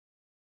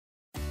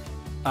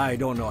I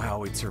don't know how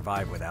we'd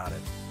survive without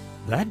it.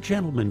 That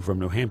gentleman from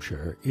New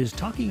Hampshire is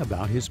talking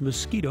about his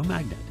mosquito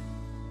magnet.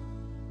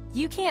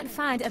 You can't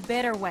find a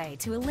better way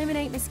to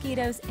eliminate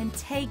mosquitoes and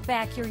take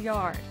back your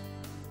yard.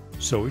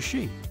 So is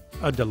she,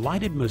 a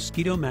delighted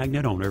mosquito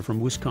magnet owner from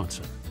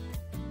Wisconsin.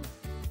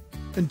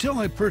 Until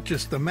I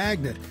purchased the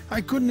magnet, I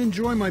couldn't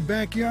enjoy my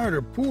backyard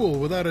or pool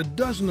without a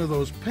dozen of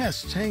those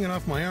pests hanging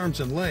off my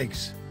arms and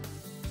legs.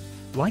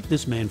 Like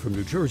this man from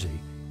New Jersey,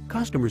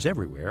 customers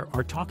everywhere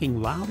are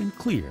talking loud and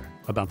clear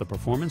about the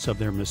performance of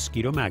their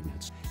mosquito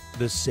magnets,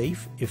 the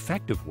safe,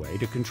 effective way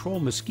to control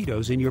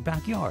mosquitoes in your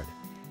backyard.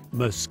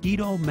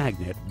 Mosquito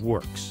Magnet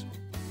works.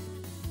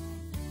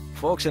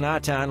 Folks in our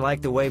town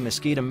like the way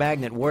Mosquito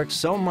Magnet works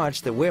so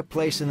much that we're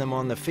placing them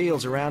on the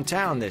fields around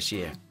town this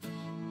year.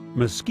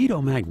 Mosquito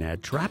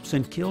Magnet traps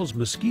and kills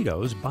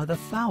mosquitoes by the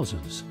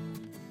thousands.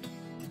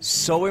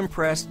 So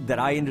impressed that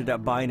I ended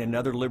up buying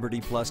another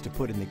Liberty Plus to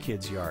put in the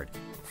kids' yard.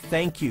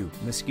 Thank you,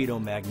 Mosquito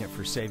Magnet,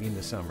 for saving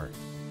the summer.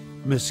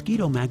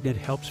 Mosquito Magnet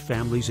helps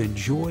families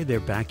enjoy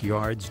their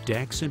backyards,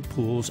 decks, and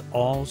pools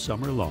all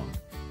summer long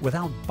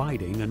without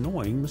biting,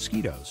 annoying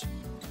mosquitoes.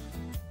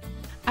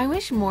 I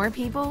wish more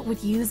people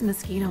would use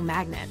Mosquito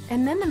Magnet,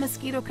 and then the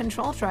mosquito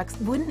control trucks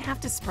wouldn't have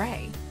to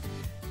spray.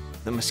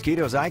 The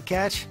mosquitoes I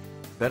catch,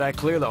 bet I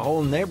clear the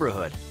whole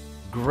neighborhood.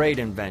 Great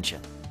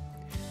invention.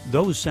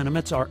 Those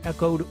sentiments are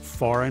echoed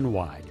far and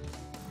wide.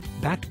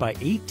 Backed by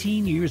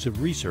 18 years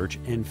of research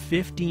and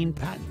 15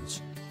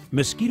 patents,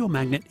 Mosquito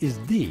Magnet is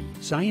the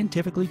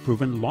scientifically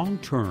proven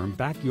long-term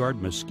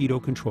backyard mosquito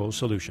control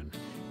solution.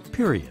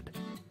 Period.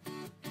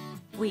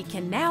 We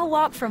can now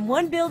walk from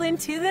one building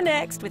to the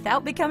next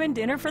without becoming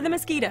dinner for the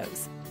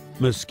mosquitoes.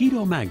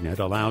 Mosquito Magnet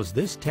allows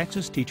this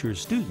Texas teacher's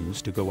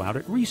students to go out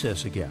at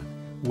recess again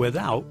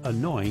without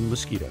annoying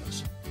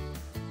mosquitoes.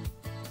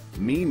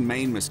 Mean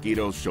Maine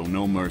mosquitoes show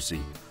no mercy.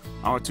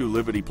 Our 2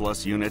 Liberty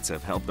Plus units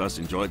have helped us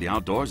enjoy the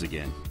outdoors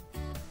again.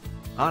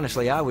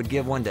 Honestly, I would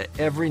give one to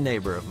every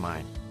neighbor of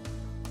mine.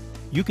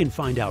 You can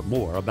find out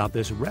more about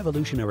this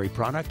revolutionary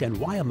product and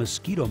why a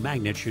mosquito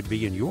magnet should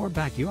be in your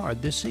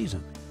backyard this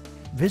season.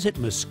 Visit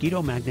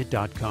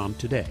mosquitomagnet.com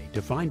today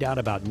to find out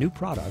about new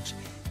products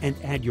and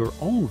add your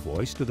own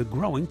voice to the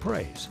growing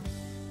praise.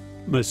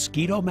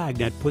 Mosquito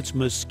Magnet puts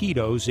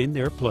mosquitoes in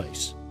their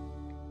place.